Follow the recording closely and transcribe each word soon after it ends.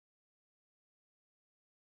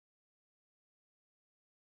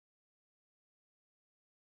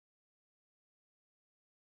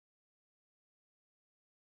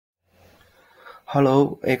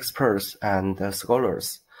Hello, experts and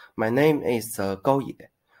scholars. My name is Gao Ye.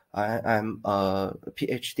 I am a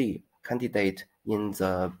PhD candidate in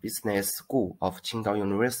the Business School of Qingdao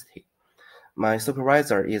University. My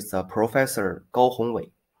supervisor is Professor Gao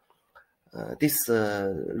Hongwei. This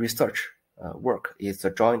research work is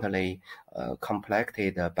jointly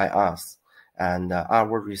completed by us, and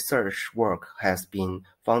our research work has been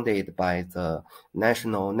funded by the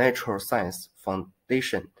National Natural Science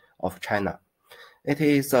Foundation of China. It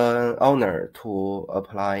is an honor to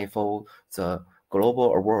apply for the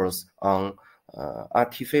global awards on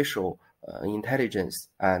artificial intelligence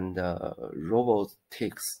and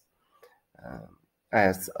robotics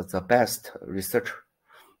as the best research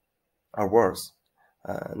awards.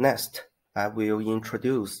 Next, I will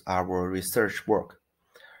introduce our research work.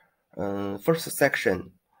 First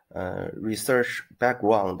section, research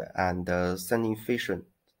background and significance.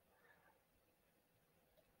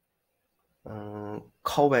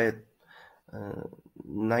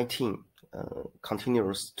 COVID-19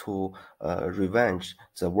 continues to ravage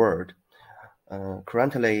the world.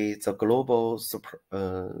 Currently, the global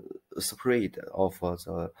spread of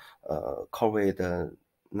the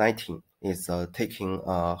COVID-19 is taking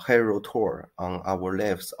a hero toll on our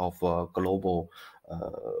lives of global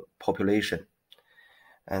population.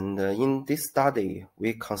 And in this study,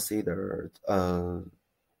 we considered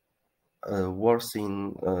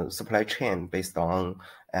worsening supply chain based on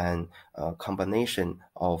a combination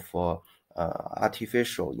of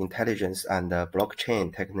artificial intelligence and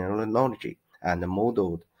blockchain technology, and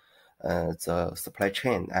modeled the supply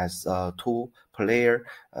chain as a two-player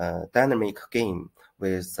dynamic game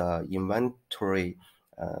with inventory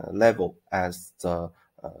level as the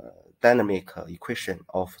dynamic equation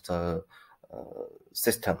of the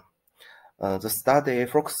system. The study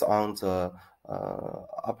focuses on the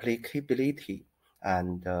applicability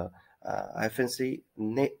and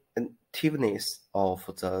effectiveness of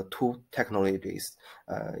the two technologies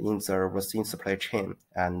in the vaccine supply chain,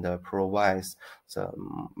 and provides the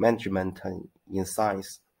management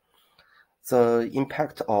insights. The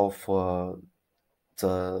impact of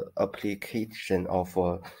the application of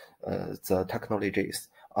the technologies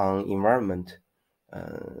on environment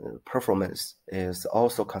performance is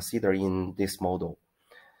also considered in this model.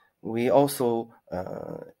 We also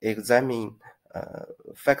examine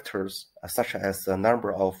factors such as the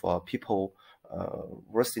number of people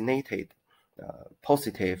vaccinated,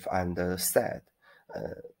 positive and sad,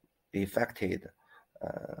 affected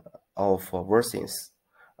of vaccines,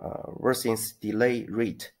 vaccines delay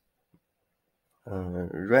rate,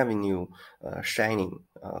 revenue sharing,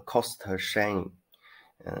 cost sharing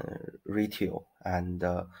ratio, and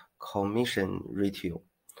commission ratio.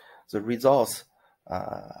 The results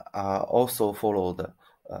are also followed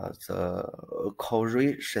the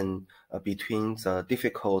correlation between the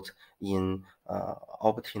difficult in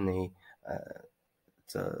obtaining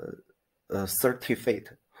the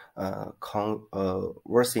certificate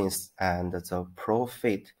vaccines and the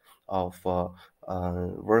profit of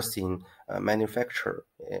vaccine manufacturer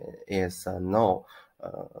is now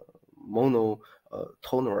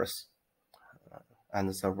monotonous, and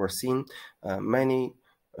the vaccine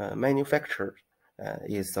manufacturer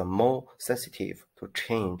is more sensitive to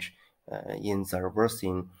change in the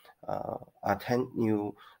vaccine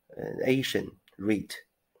attenuation rate.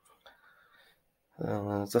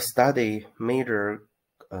 The study major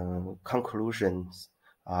conclusions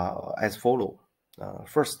are as follows.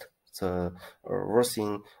 First, the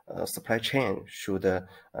vaccine supply chain should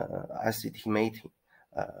estimate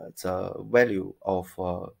the value of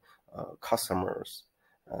customers'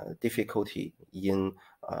 difficulty in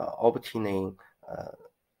obtaining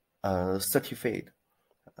certificate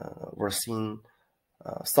vaccine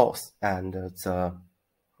source, and the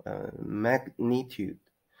magnitude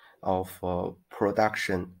of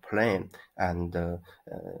production plan and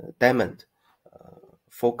demand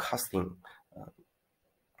forecasting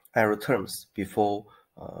error terms before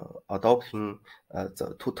adopting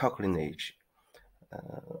the two technology.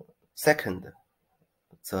 Second,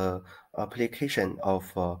 the application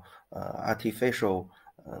of artificial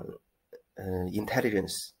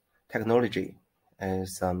intelligence technology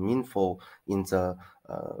is meaningful in the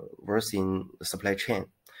vaccine supply chain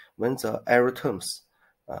when the error terms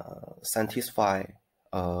satisfy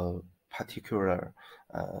a particular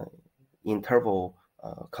interval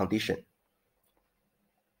condition.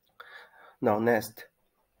 Now next,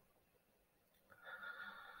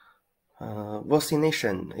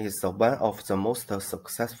 vaccination is one of the most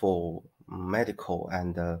successful medical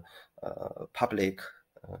and public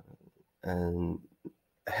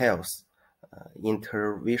health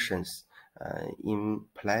interventions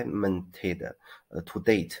implemented to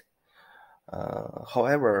date.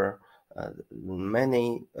 However,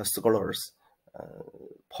 many scholars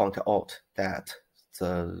point out that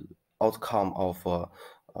the outcome of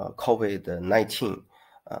COVID-19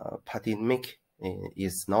 pandemic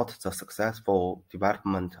is not the successful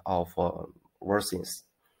development of vaccines.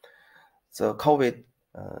 The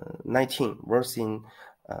COVID-19 vaccine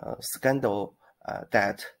scandal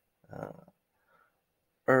that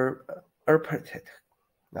erupted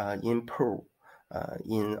in Peru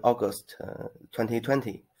in August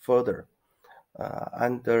 2020 further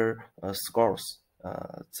underscores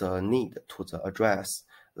the need to address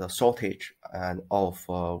the shortage of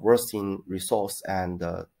vaccine resource and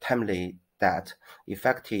timely that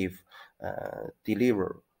effective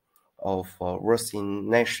delivery of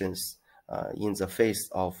vaccinations in the face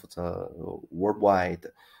of the worldwide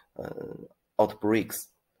outbreaks.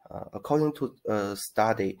 According to a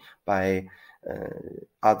study by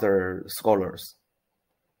other scholars,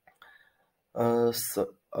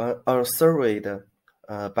 surveyed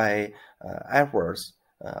by efforts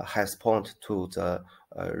has pointed to the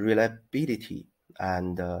reliability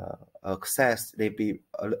and accessibility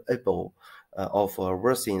of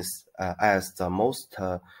vaccines as the most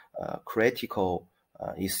critical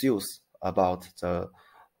issues about the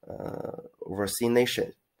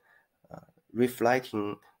vaccination,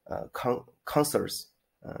 reflecting concerns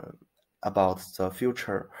about the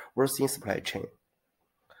future vaccine supply chain.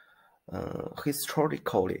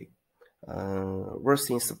 Historically,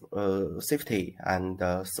 vaccine safety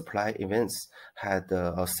and supply events had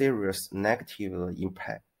a serious negative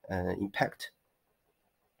impact.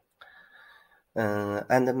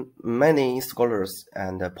 And many scholars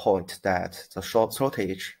point that the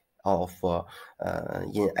shortage of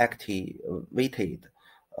inactivated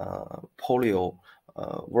polio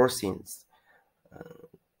vaccines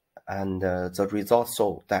and the results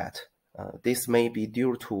show that this may be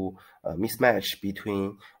due to a mismatch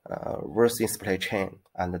between vaccine supply chain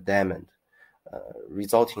and demand,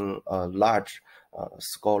 resulting a large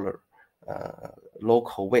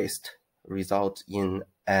local waste, result in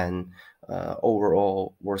an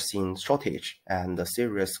overall vaccine shortage and a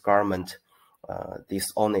serious government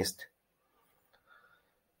dishonest.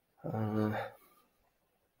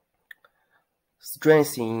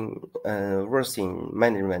 Strengthening vaccine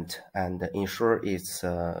management and ensure its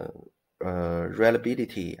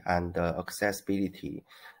reliability and accessibility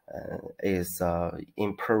is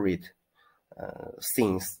improved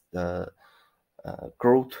since the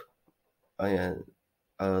growth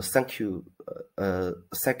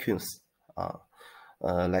sequence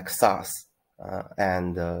like SARS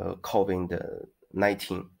and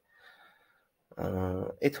COVID-19.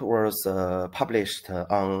 It was published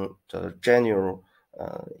on January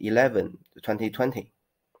 11, 2020.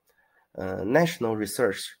 National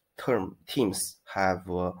research teams have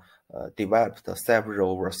developed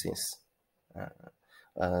several vaccines,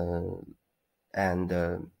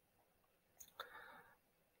 and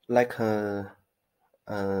like the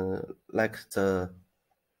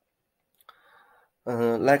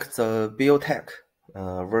biotech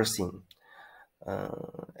vaccine.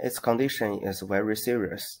 Its condition is very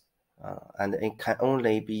serious, and it can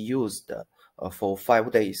only be used for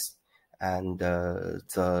 5 days, and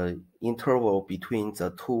the interval between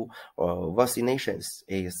the two vaccinations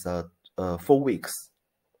is 4 weeks.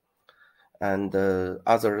 And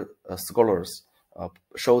other scholars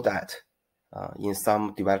show that in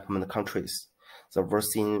some development countries, the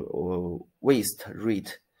vaccine waste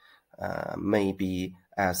rate may be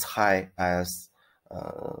as high as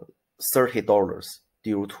 $30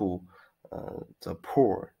 due to the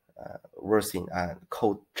poor vaccine and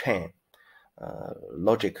cold chain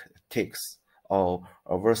logistics or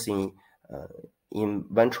vaccine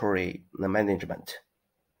inventory management.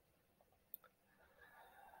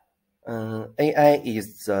 AI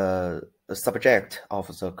is the subject of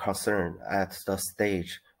the concern at the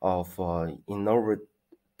stage of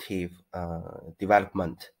innovative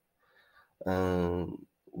development.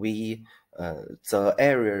 The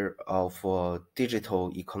area of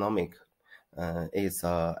digital economic is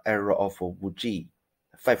an era of 5G,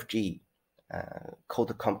 5G,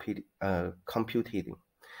 cloud computing,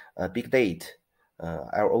 big data,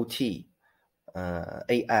 IoT,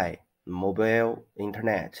 AI, mobile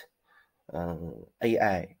internet,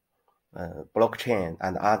 AI, blockchain,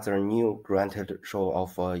 and other new granted show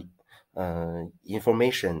of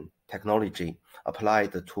information technology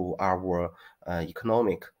applied to our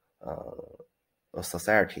economic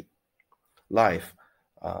society, life,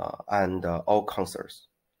 and all concerns.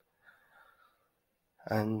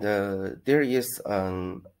 And there is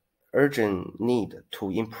urgent need to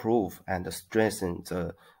improve and strengthen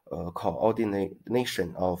the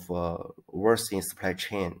coordination of worsening supply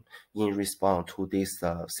chain in response to this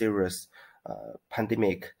serious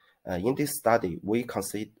pandemic. In this study, we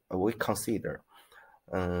consider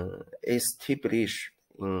establish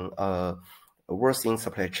in a worsening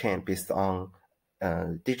supply chain based on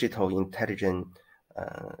digital intelligence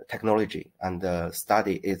technology and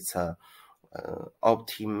study its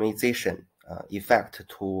optimization effect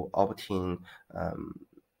to obtain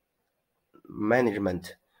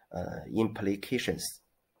management implications.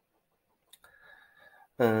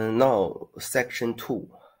 Now, Section 2.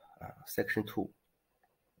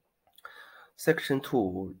 Section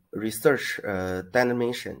 2, research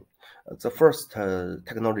dimension. The first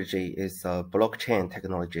technology is blockchain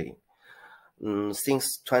technology.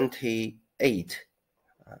 Since 2008,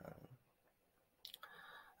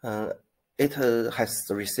 it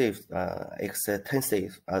has received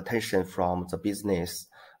extensive attention from the business,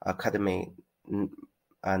 academic,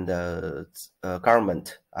 and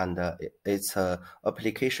government, and its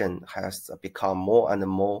application has become more and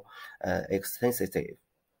more extensive.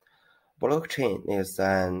 Blockchain is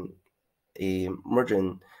an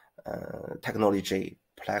emerging technology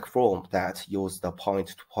platform that uses the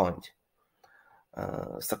point-to-point,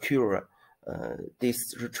 secure,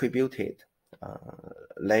 distributed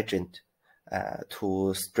ledger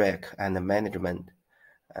to track and management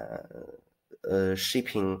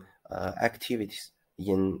shipping activities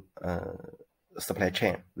in supply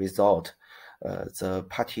chain. Result, the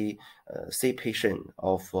participation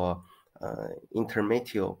of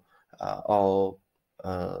intermediate or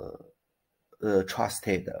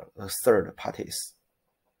trusted third parties.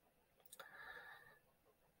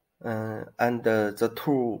 And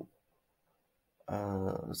the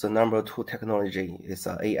number two technology is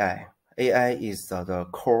AI. AI is the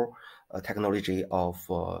core technology of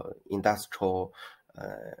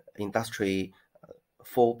Industry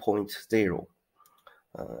 4.0.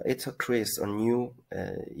 It creates a new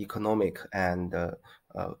economic and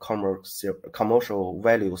commercial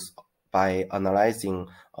values by analyzing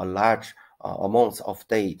a large amounts of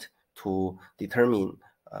data to determine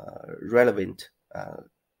relevant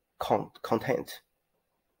content,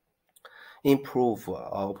 improve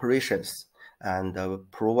operations, and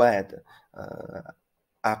provide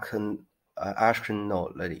actionable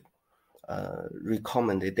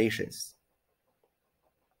recommendations.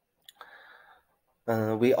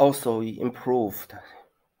 We also improved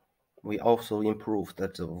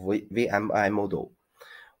the VMI model.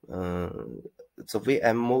 The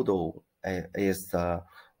VM model is the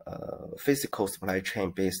physical supply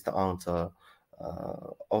chain based on the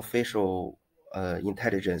artificial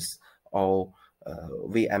intelligence, or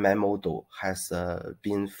VMI model has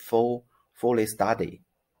been fully studied,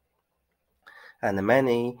 and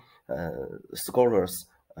many scholars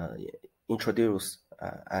introduce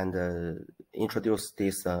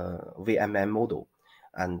this VMI model,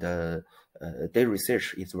 and their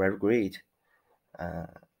research is very great.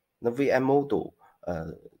 The VM model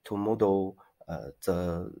to model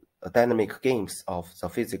the dynamic games of the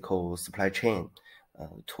physical supply chain,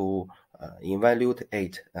 to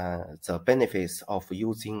evaluate the benefits of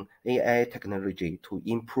using AI technology to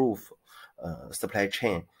improve supply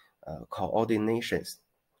chain coordinations.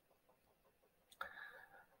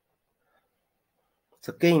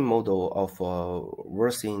 The game model of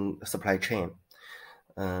worsening supply chain.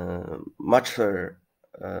 Much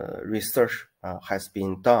research has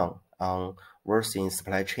been done on worsening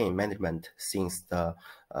supply chain management since the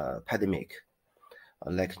pandemic,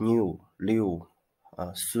 like New, Liu,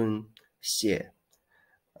 Sun, Xie,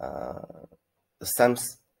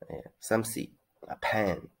 Samsi,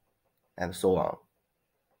 Pan, and so on.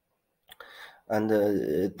 And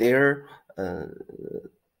their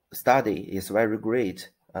study is very great,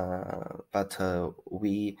 but our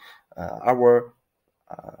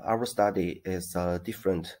study is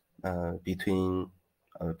different between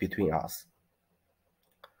us.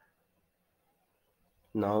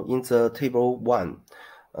 Now, in the table 1,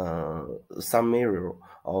 summary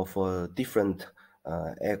of different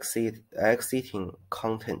existing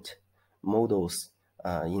content models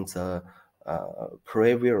in the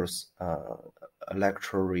previous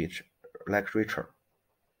literature.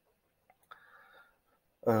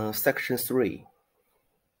 Section 3.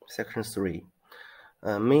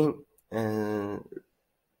 Main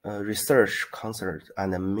research concept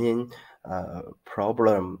and the main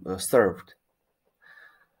problem served.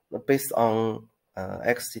 Based on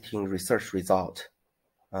existing research result,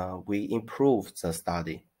 we improved the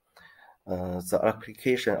study. The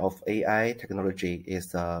application of AI technology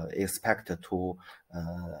is expected to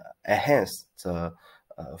enhance the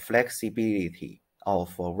flexibility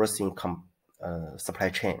of worsening supply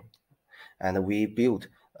chain, and we built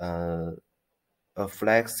a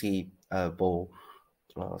flexible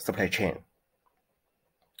supply chain.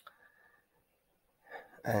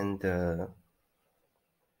 And the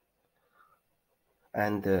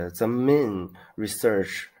main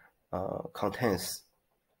research contents.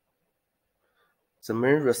 The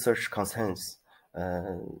main research contents,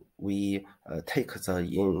 we take the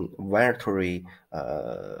inventory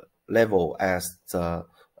level as the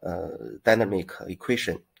dynamic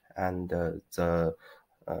equation, and the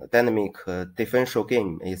dynamic differential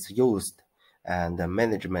game is used, and the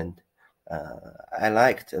management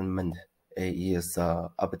alignment is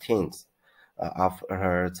obtained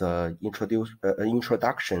after the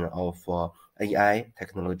introduction of AI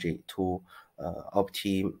technology to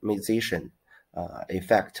optimization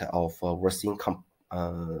effect of worsening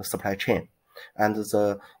supply chain, and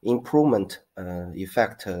the improvement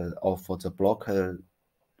effect of the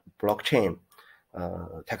blockchain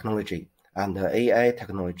technology and the AI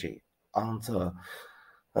technology on the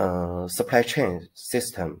supply chain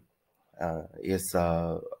system is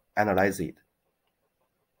analyzed.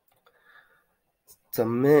 The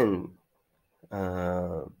main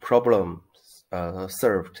problems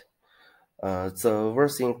served. The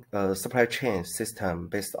worsening supply chain system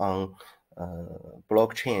based on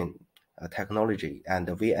blockchain technology and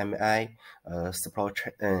VMI supply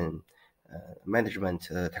chain management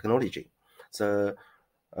technology. The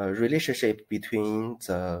relationship between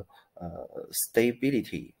the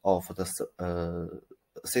stability of the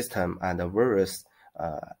system and the various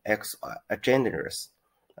exogenous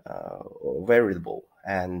variable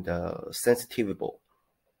and sensitivable.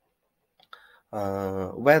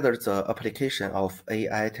 Whether the application of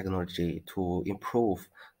AI technology to improve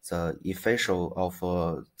the efficiency of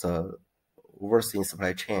the worsening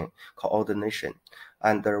supply chain coordination,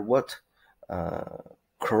 under what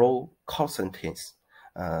circumstances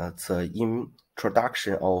the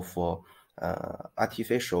introduction of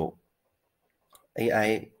artificial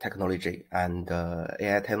AI technology and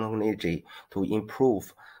AI technology to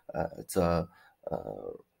improve the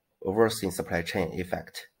worsening supply chain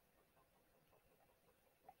effect.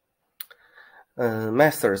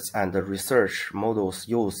 Methods and research models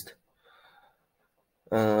used.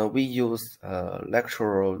 We use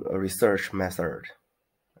lectural research method,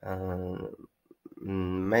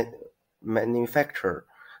 manufacture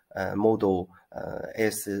model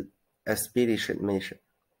estimation,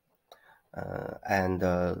 and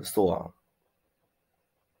so on.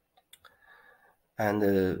 And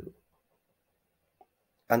the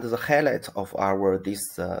highlight of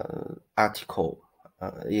this article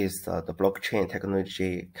is the blockchain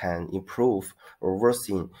technology can improve or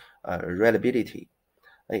worsen reliability.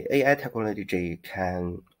 AI technology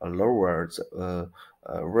can lower the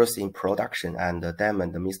worsening production and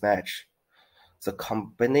demand mismatch. The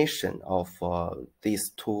combination of these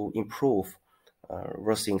two improve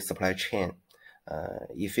worsening supply chain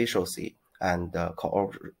efficiency and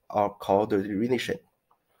coordination.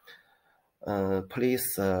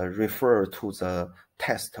 Please refer to the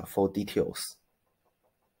text for details.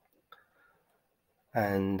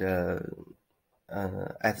 And at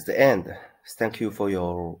the end, thank you for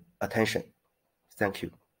your attention. Thank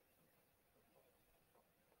you.